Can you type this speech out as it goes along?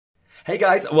Hey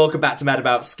guys, and welcome back to Mad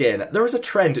About Skin. There is a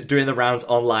trend doing the rounds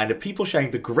online of people sharing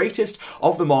the greatest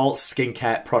of them all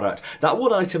skincare product. That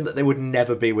one item that they would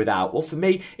never be without. Well, for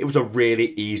me, it was a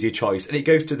really easy choice, and it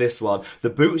goes to this one, the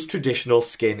Boots Traditional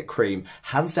Skin Cream.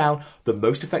 Hands down, the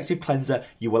most effective cleanser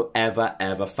you will ever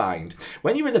find.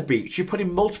 When you're in the beach, you're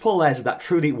putting multiple layers of that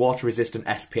truly water-resistant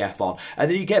SPF on, and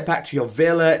then you get back to your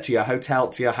villa, to your hotel,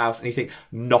 to your house, and you think,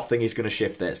 nothing is going to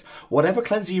shift this. Whatever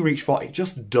cleanser you reach for, it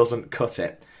just doesn't cut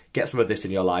it. Get some of this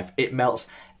in your life. It melts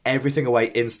everything away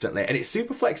instantly, and it's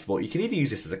super flexible. You can either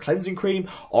use this as a cleansing cream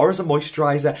or as a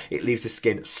moisturiser. It leaves the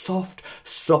skin soft,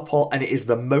 supple, and it is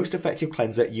the most effective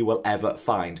cleanser you will ever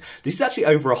find. This is actually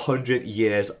over 100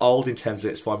 years old in terms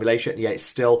of its formulation, and yet it's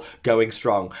still going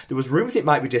strong. There was rumours it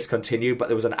might be discontinued, but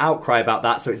there was an outcry about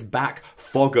that, so it's back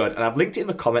for good, and I've linked it in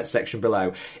the comments section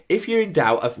below. If you're in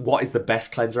doubt of what is the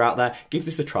best cleanser out there, give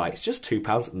this a try. It's just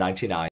 £2.99.